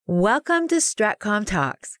Welcome to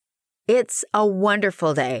StratcomTalks. It's a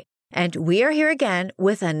wonderful day, and we are here again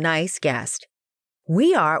with a nice guest.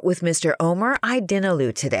 We are with Mr. Ömer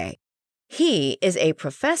Aydınlıoğlu today. He is a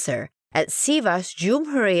professor at Sivas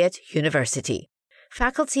Cumhuriyet University,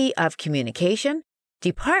 Faculty of Communication,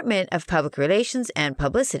 Department of Public Relations and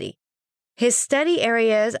Publicity. His study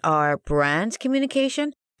areas are brand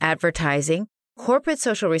communication, advertising, corporate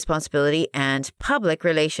social responsibility, and public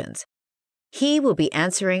relations. He will be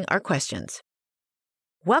answering our questions.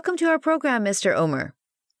 Welcome to our program, Mr. Ömer.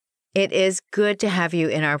 It is good to have you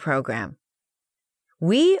in our program.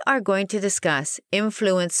 We are going to discuss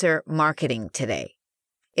influencer marketing today.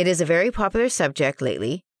 It is a very popular subject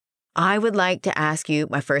lately. I would like to ask you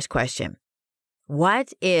my first question.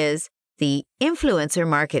 What is the influencer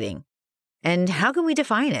marketing, and how can we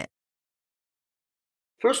define it?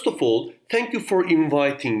 First of all, thank you for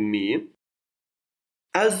inviting me.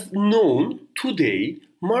 As known, today,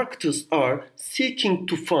 marketers are seeking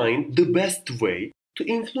to find the best way to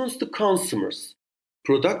influence the consumers.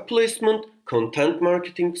 Product placement, content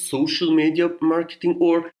marketing, social media marketing,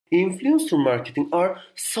 or influencer marketing are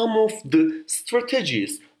some of the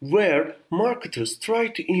strategies where marketers try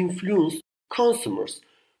to influence consumers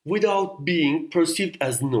without being perceived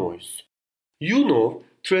as noise.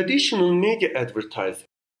 Traditional media advertising,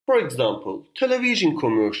 for example, television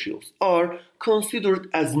commercials, are considered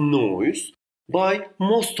as noise by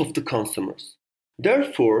most of the consumers.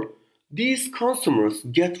 Therefore, these consumers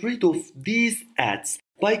get rid of these ads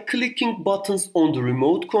by clicking buttons on the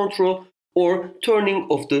remote control or turning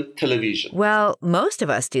off the television. Well, most of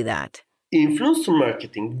us do that. Influencer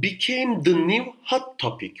marketing became the new hot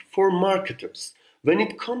topic for marketers when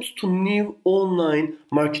it comes to new online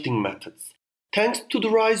marketing methods. Thanks to the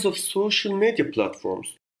rise of social media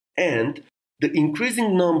platforms and the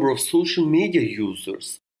increasing number of social media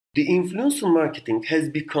users, the influencer marketing has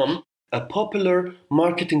become a popular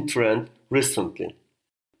marketing trend recently.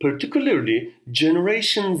 Particularly,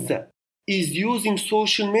 Generation Z is using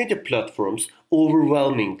social media platforms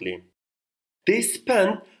overwhelmingly. They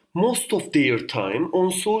spend most of their time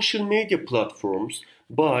on social media platforms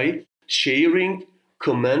by sharing,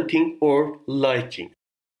 commenting, or liking.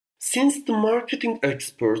 Since the marketing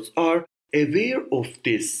experts are aware of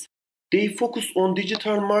this, they focus on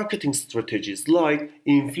digital marketing strategies like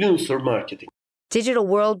influencer marketing. Digital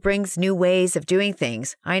world brings new ways of doing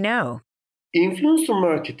things, I know. Influencer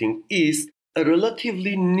marketing is a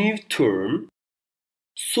relatively new term,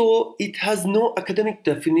 so it has no academic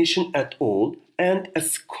definition at all and a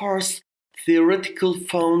scarce theoretical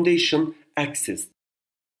foundation exists.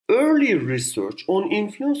 Early research on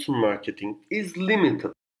influencer marketing is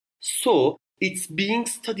limited, so it's being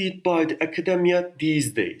studied by the academia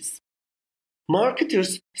these days.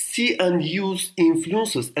 Marketers see and use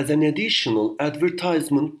influencers as an additional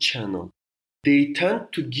advertisement channel. They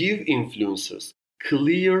tend to give influencers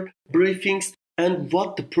clear briefings and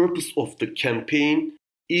what the purpose of the campaign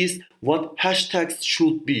is, what hashtags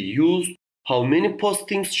should be used, how many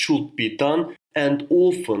postings should be done, and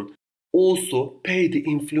often also pay the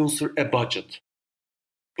influencer a budget.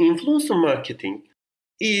 Influencer marketing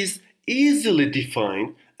is easily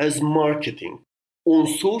defined as marketing on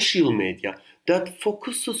social media that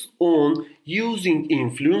focuses on using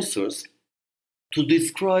influencers to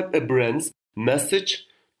describe a brand's message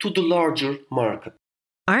to the larger market.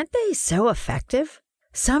 Aren't they so effective?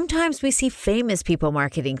 Sometimes we see famous people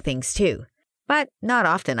marketing things too, but not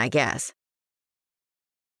often, I guess.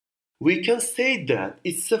 We can say that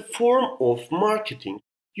it's a form of marketing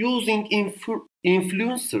using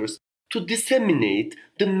influencers to disseminate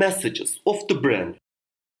the messages of the brand,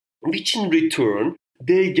 which in return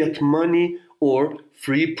they get money or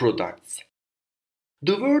free products.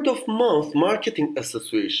 The Word of Mouth Marketing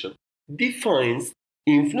Association defines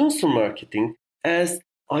influencer marketing as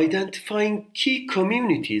identifying key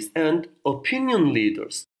communities and opinion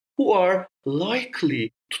leaders who are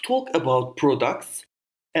likely to talk about products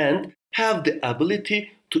and have the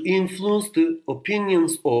ability to influence the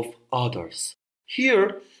opinions of others.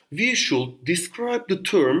 Here, we should describe the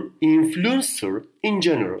term influencer in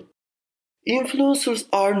general. Influencers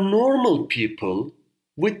are normal people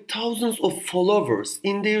with thousands of followers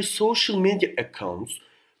in their social media accounts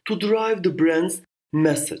to drive the brand's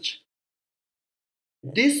message.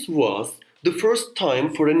 This was the first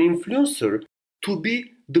time for an influencer to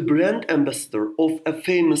be the brand ambassador of a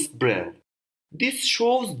famous brand. This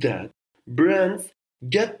shows that brands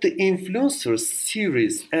get the influencers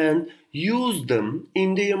serious and use them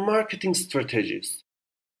in their marketing strategies.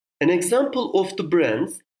 An example of the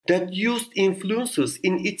brands that used influencers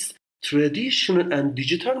in its traditional and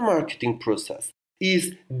digital marketing process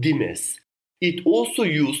is Dimes, It also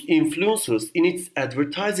used influencers in its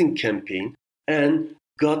advertising campaign and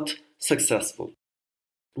got successful.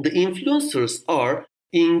 The influencers are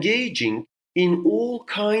engaging in all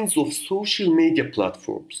kinds of social media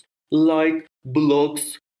platforms like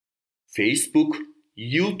blogs, Facebook,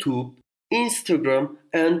 YouTube, Instagram,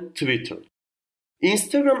 and Twitter.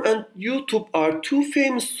 Instagram and YouTube are two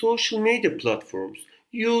famous social media platforms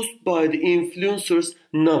used by the influencers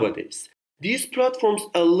nowadays. These platforms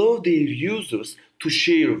allow their users to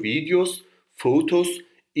share videos, photos,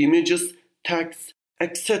 images, texts,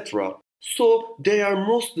 etc. So they are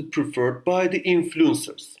mostly preferred by the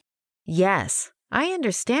influencers. Yes, I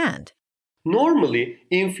understand. Normally,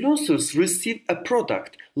 influencers receive a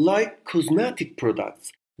product like cosmetic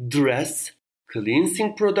products, dress,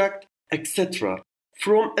 cleansing product, etc.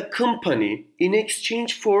 from a company in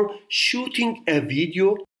exchange for shooting a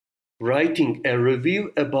video, writing a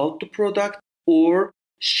review about the product, or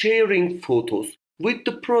sharing photos with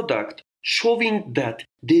the product showing that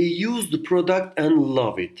they use the product and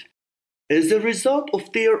love it. As a result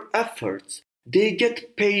of their efforts, they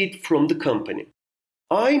get paid from the company.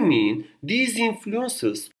 I mean, these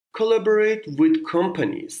influencers collaborate with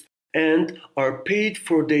companies and are paid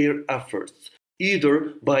for their efforts,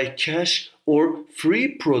 either by cash or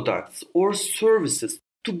free products or services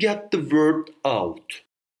to get the word out.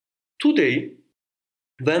 Today,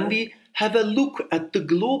 when we have a look at the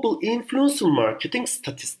global influencer marketing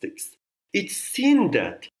statistics, it's seen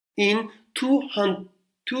that in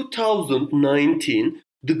 2019,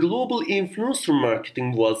 the global influencer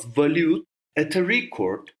marketing was valued at a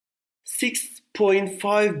record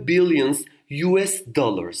 6.5 billion US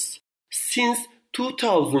dollars. Since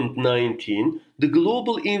 2019, the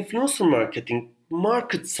global influencer marketing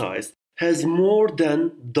market size has more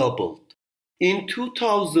than doubled. In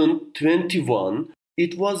 2021,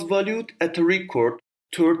 it was valued at a record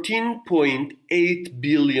 13.8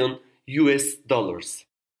 billion US dollars.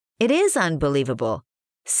 It is unbelievable.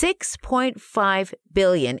 6.5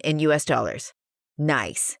 billion in US dollars.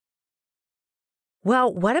 Nice.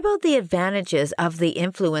 Well, what about the advantages of the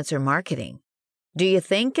influencer marketing? Do you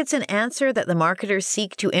think it's an answer that the marketers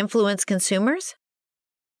seek to influence consumers?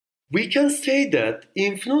 We can say that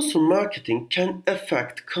influencer marketing can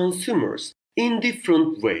affect consumers in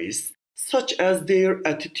different ways, such as their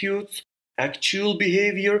attitudes, actual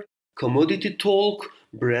behavior, commodity talk,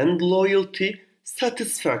 brand loyalty,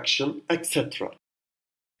 satisfaction, etc.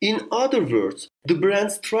 In other words, the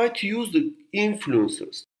brands try to use the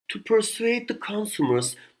influencers to persuade the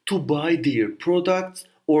consumers to buy their products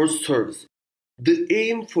or services. The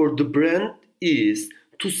aim for the brand is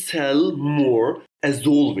to sell more, as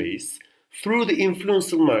always, through the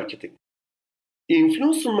influencer marketing.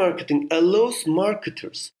 Influencer marketing allows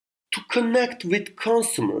marketers to connect with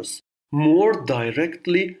consumers more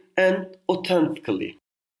directly and authentically.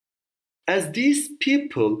 As these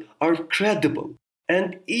people are credible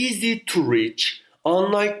and easy to reach,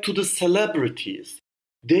 unlike to the celebrities,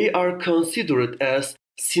 they are considered as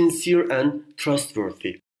sincere and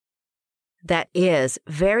trustworthy. That is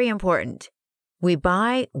very important. We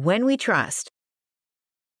buy when we trust.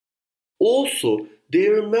 Also,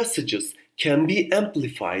 their messages can be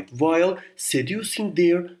amplified while seducing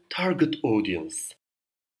their target audience.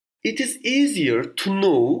 It is easier to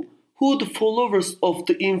know who the followers of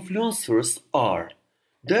the influencers are.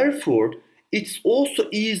 Therefore, it's also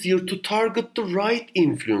easier to target the right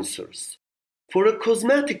influencers. For a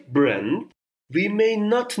cosmetic brand, we may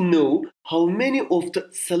not know how many of the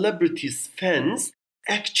celebrities' fans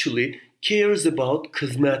actually cares about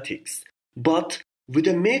cosmetics. But with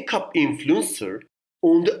a makeup influencer,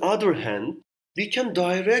 on the other hand, we can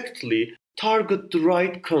directly target the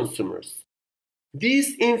right consumers.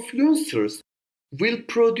 These influencers will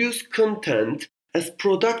produce content as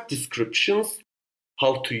product descriptions,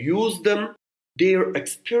 how to use them, their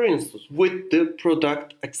experiences with the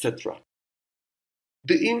product, etc.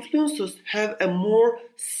 The influencers have a more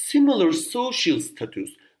similar social status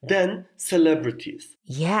than celebrities.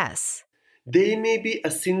 Yes. They may be a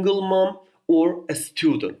single mom or a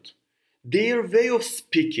student. Their way of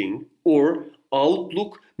speaking or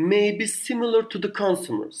outlook may be similar to the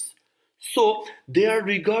consumers. So they are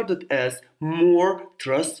regarded as more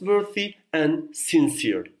trustworthy and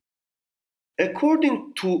sincere.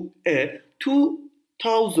 According to a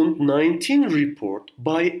 2019 report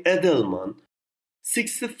by Edelman,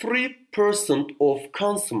 63% of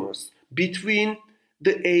consumers between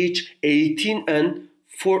the age 18 and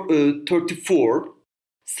 34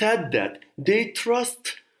 said that they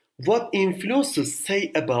trust what influencers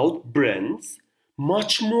say about brands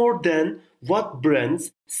much more than what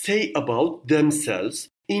brands say about themselves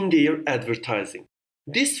in their advertising.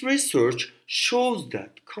 This research shows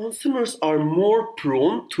that consumers are more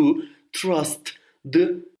prone to trust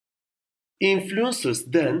the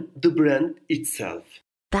influencers than the brand itself.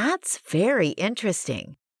 That's very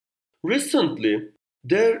interesting. Recently,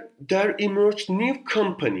 there emerged new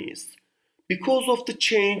companies because of the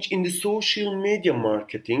change in the social media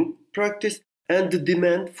marketing practice and the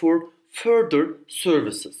demand for further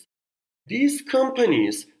services. These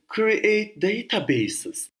companies create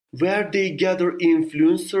databases where they gather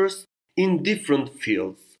influencers in different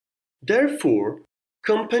fields. Therefore,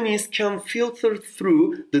 companies can filter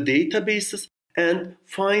through the databases and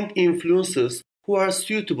find influencers who are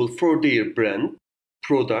suitable for their brand,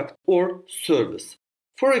 product, or service.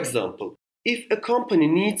 For example, if a company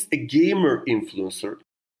needs a gamer influencer,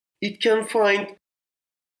 it can find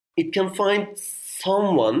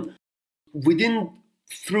someone within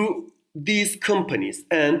through these companies,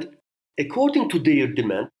 and according to their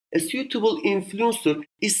demand, a suitable influencer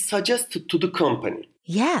is suggested to the company.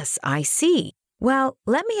 Yes, I see. Well,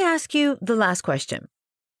 let me ask you the last question.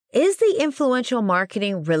 Is the influential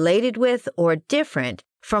marketing related with or different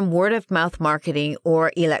from word of mouth marketing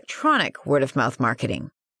or electronic word of mouth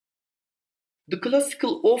marketing? The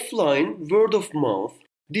classical offline word of mouth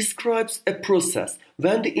describes a process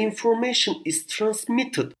when the information is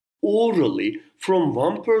transmitted orally from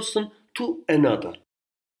one person to another.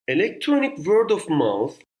 Electronic word of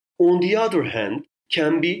mouth, on the other hand,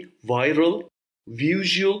 can be viral,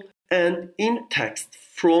 visual, and in text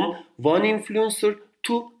from one influencer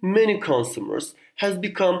to many consumers has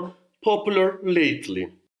become popular lately.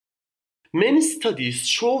 Many studies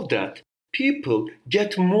show that people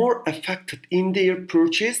get more affected in their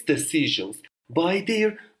purchase decisions by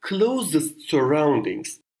their closest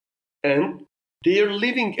surroundings and their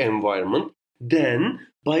living environment than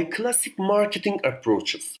by classic marketing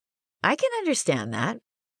approaches. I can understand that.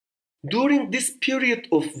 During this period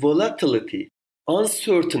of volatility,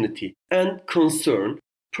 uncertainty, and concern,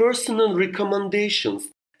 personal recommendations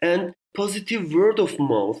and positive word of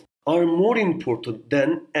mouth are more important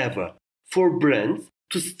than ever for brands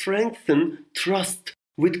to strengthen trust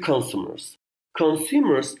with consumers.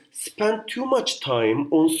 Consumers spend too much time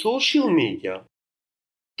on social media.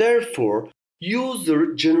 Therefore,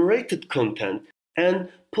 user generated content and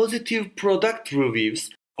positive product reviews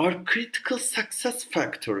are critical success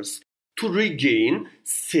factors to regain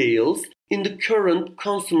sales in the current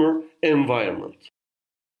consumer environment.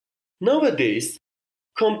 Nowadays,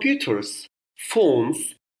 computers,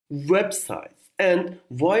 phones, websites, and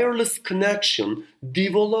wireless connection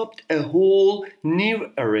developed a whole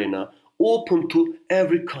new arena open to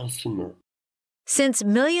every consumer. Since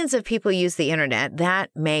millions of people use the internet, that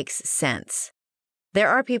makes sense. There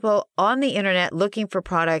are people on the internet looking for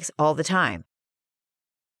products all the time.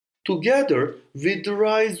 Together with the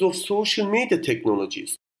rise of social media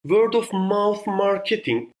technologies, word of mouth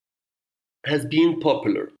marketing has been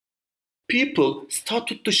popular. People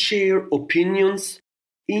started to share opinions,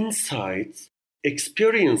 insights,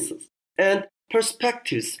 experiences, and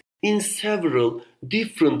perspectives in several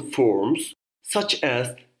different forms, such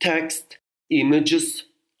as text, images,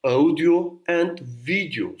 audio, and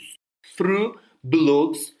videos, through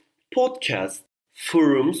blogs, podcasts,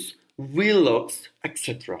 forums, vlogs,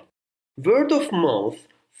 etc. Word of mouth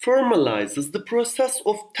formalizes the process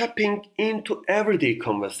of tapping into everyday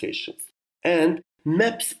conversations and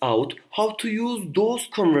maps out how to use those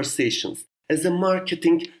conversations as a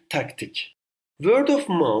marketing tactic. Word of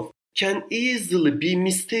mouth can easily be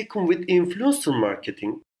mistaken with influencer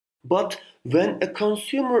marketing, but when a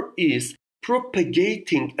consumer is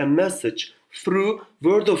propagating a message through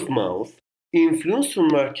word of mouth, influencer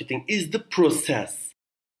marketing is the process,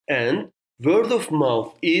 and word of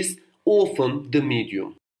mouth is often the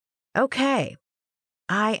medium. Okay,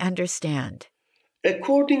 I understand.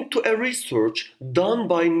 According to a research done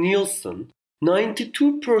by Nielsen,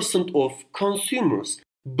 92% of consumers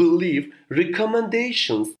believe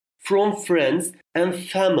recommendations from friends and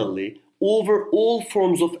family over all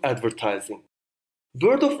forms of advertising.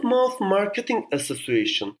 Word of Mouth Marketing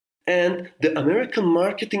Association and the American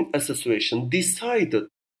Marketing Association decided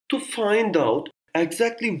to find out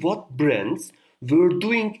exactly what brands were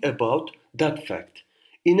doing about that fact.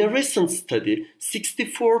 In a recent study,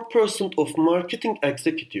 64% of marketing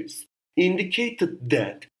executives indicated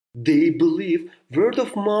that they believe word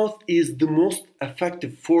of mouth is the most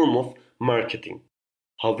effective form of marketing.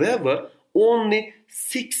 However, only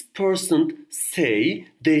 6% say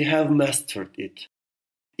they have mastered it.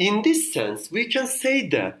 In this sense, we can say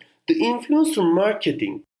that the influencer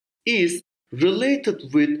marketing is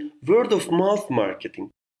related with word of mouth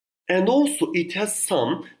marketing, and also it has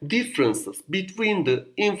some differences between the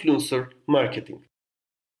influencer marketing.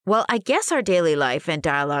 Well, I guess our daily life and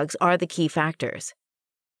dialogues are the key factors.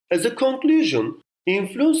 As a conclusion,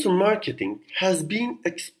 influencer marketing has been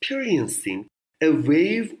experiencing a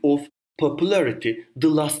wave of popularity the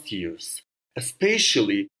last years,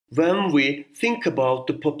 especially when we think about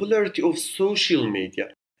the popularity of social media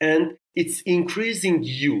and its increasing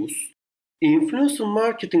use. Influencer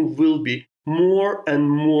marketing will be more and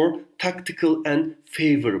more tactical and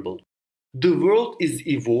favorable. The world is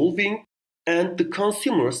evolving and the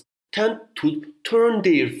consumers tend to turn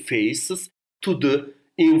their faces to the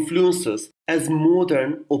influencers as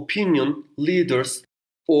modern opinion leaders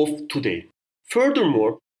of today.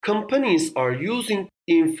 Furthermore, companies are using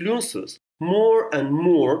influencers more and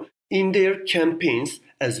more in their campaigns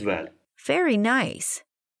as well. Very nice.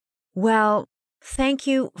 Well, thank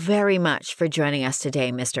you very much for joining us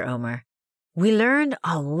today, Mr. Ömer. We learned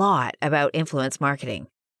a lot about influence marketing.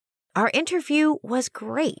 Our interview was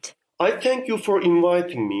great. I thank you for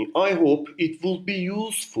inviting me. I hope it will be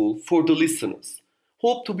useful for the listeners.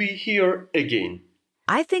 Hope to be here again.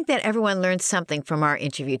 I think that everyone learned something from our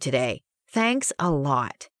interview today. Thanks a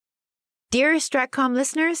lot. Dear Stratcom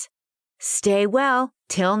listeners, stay well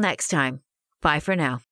till next time. Bye for now.